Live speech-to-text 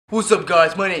What's up,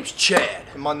 guys? My name's Chad.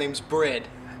 And my name's Brad.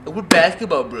 And we're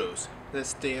basketball bros.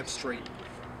 That's damn straight.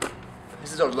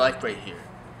 This is our life right here.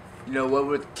 You know what?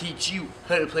 We're gonna teach you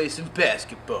how to play some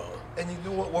basketball. And you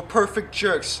know what? We're perfect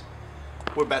jerks.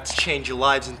 We're about to change your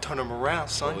lives and turn them around,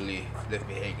 son. Holy, left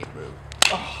me hanging, bro.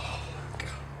 Oh, God.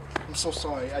 I'm so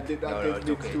sorry. I didn't It's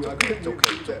do okay.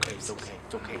 that. It's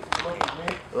okay.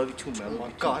 I love you too, man. Oh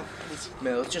my God.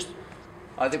 Man, let's just.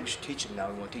 I think we should teach him now.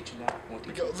 You want to teach him now?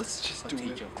 Let's just do it. All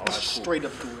Let's right, cool. straight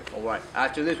up do it. Alright,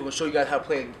 after this, we're going to show you guys how to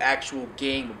play an actual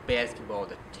game of basketball,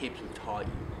 the tips we taught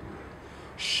you.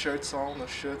 Shirts on or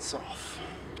shirts off.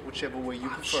 Whichever way you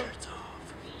prefer. Shirts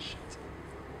off.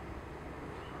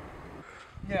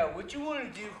 Now, what you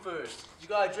want to do first, you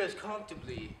got to dress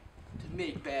comfortably to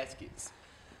make baskets.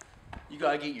 You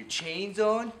got to get your chains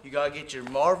on, you got to get your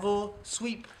Marvel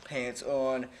sweep pants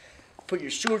on, put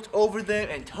your shorts over them,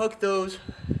 and tuck those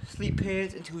sleep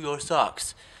pants into your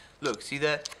socks. Look, see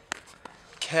that?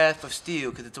 Calf of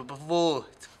steel, because it's full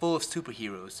of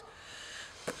superheroes.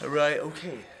 Alright,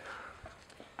 okay.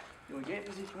 You want to get in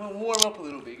position? You want to warm up a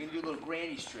little bit. You're going to do a little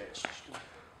granny stretch.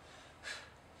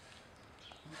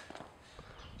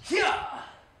 Yeah!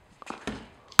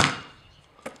 And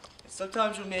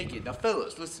sometimes you'll make it. Now,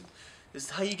 fellas, listen. This is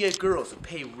how you get girls to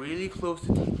pay really close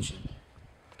attention.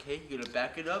 Okay? You're going to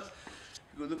back it up.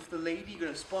 You're gonna look for the lady, you're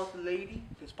gonna spot the lady,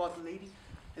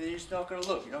 and then you're just not gonna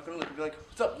look. You're not gonna look. You'll be like,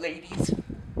 what's up, ladies?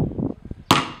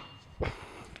 And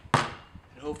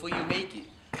hopefully you make it.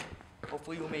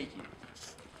 Hopefully you'll make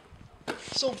it.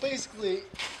 So basically,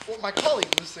 what my colleague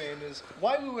was saying is,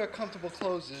 why we wear comfortable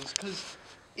clothes is because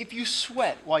if you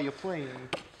sweat while you're playing,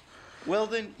 well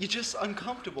then you're just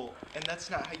uncomfortable, and that's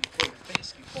not how you play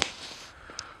basketball.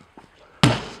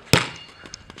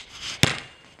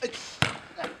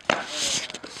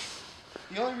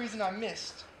 The only reason I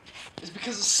missed is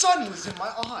because the sun was in my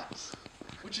eyes,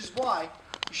 which is why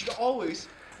you should always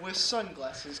wear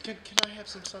sunglasses. Can I have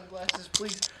some sunglasses,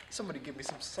 please? Somebody give me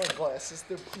some sunglasses.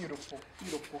 They're beautiful,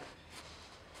 beautiful.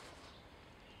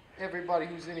 Everybody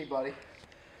who's anybody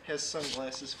has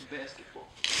sunglasses for basketball.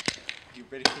 You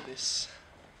ready for this?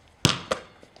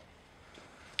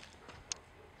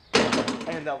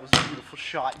 And that was a beautiful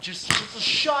shot. Just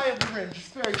shy of the rim,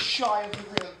 just very shy of the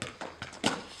rim.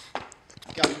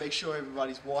 Gotta make sure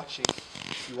everybody's watching.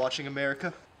 You watching,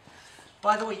 America?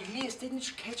 By the way, you need a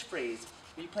signature catchphrase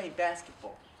when you're playing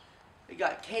basketball. They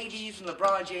got KD's and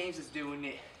LeBron James is doing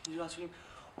it. You know what I mean?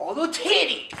 All the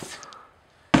titties!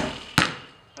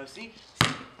 Now see,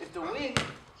 if the wind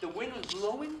was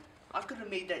blowing, I could have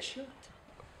made that shot.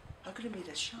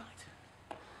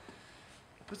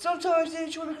 But sometimes they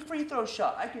just want to make a free throw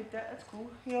shot. I get that, that's cool.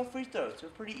 You know, free throws, they're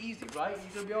pretty easy, right?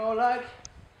 You're gonna be all like,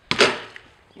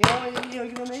 you're gonna make it.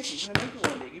 You're gonna make it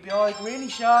one day. You'll be all like granny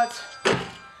shots.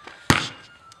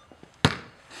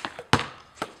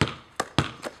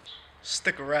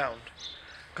 Stick around,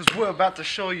 because we're about to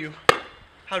show you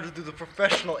how to do the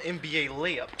professional NBA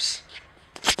layups.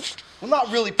 Well, not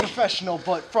really professional,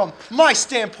 but from my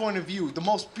standpoint of view, the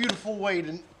most beautiful way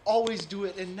to always do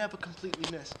it and never completely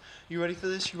miss. You ready for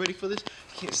this? You ready for this?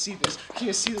 You can't see this. You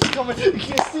can't see this coming. You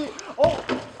can't see it.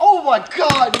 Oh my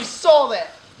God, you saw that.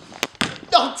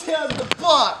 Don't tell me the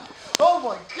block. Oh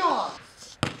my God.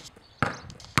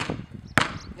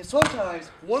 And sometimes,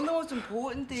 one of the most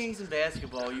important things in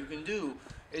basketball you can do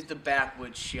is the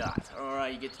backward shot.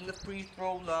 Alright, you get to the free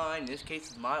throw line. In this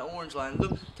case, it's my orange line.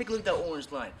 Look, take a look at that orange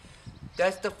line.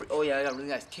 That's the oh yeah, I got really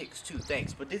nice kicks too,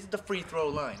 thanks. But this is the free throw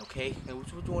line, okay? Now,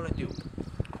 what you want to do?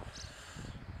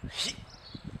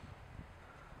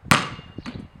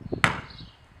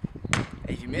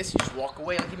 If you miss, you just walk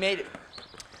away like you made it.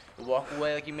 Walk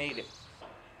away like you made it.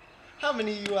 How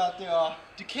many of you out there are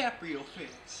DiCaprio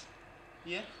fans?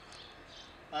 Yeah?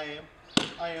 I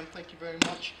am, thank you very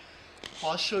much.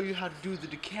 I'll show you how to do the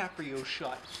DiCaprio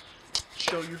shot.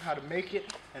 Show you how to make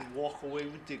it and walk away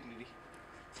with dignity.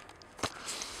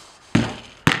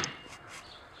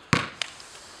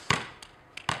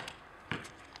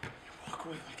 Walk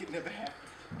away like it never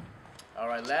happened.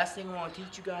 Alright, last thing I want to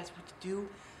teach you guys what to do,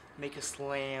 make a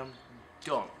slam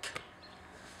dunk.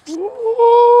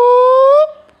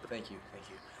 Thank you.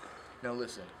 Now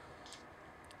listen,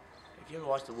 if you ever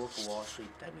watched The Wolf of Wall Street,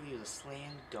 that movie is a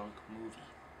slam dunk movie.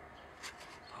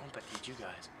 I'm about to teach you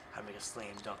guys how to make a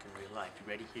slam dunk in real life. You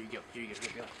ready? Here you go. Here you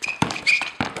go.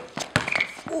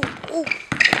 Oh.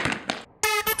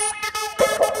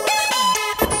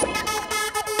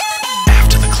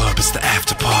 After the club is the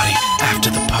after party. After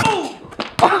the party. Oh!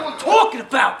 That's what I'm talking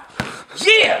about!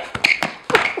 Yeah!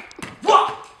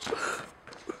 What?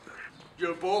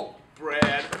 Your ball,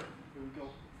 Brad. Here we go.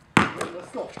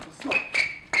 Let's go.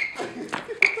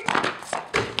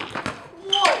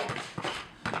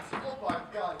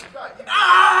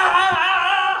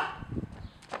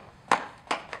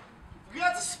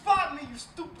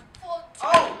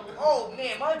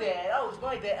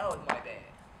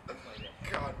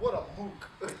 What a mook.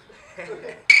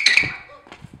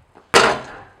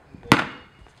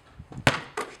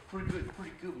 Pretty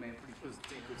good, man. Pretty good.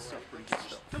 Good stuff. Pretty good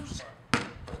stuff.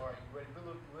 Alright, you ready,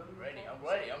 Billy? Ready?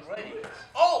 I'm ready.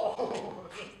 Oh!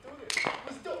 Let's do this.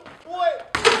 Let's do it. What?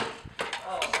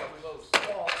 Oh, so close.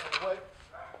 Oh, what?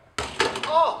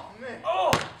 Oh, man.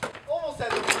 Oh! Almost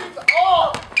had the dreams.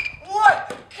 Oh! What?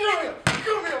 Come here,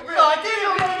 man. I did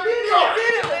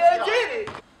it.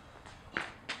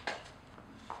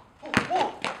 Whoa.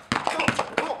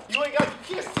 Come on. You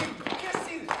can't see me. You can't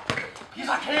see this. Yes,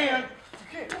 I can. You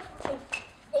can't.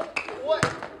 Oh, what?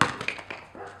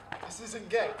 This isn't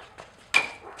gay.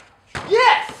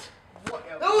 Yes! What?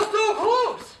 That was so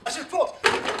close. I should close.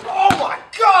 Oh my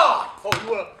God! Oh, you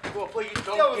wanna play your That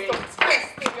dog was game? the best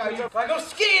thing I ever. I go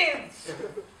skins.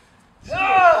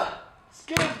 Ah!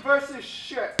 Skins versus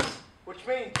shirts, which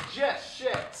means just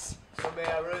shirts. So man,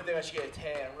 I really think I should get a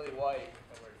tan. I'm really white.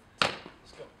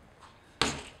 Let's go.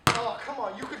 Oh, come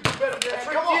on, you could do better than that.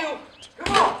 I Come on. tricked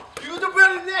Come on. You can do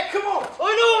better than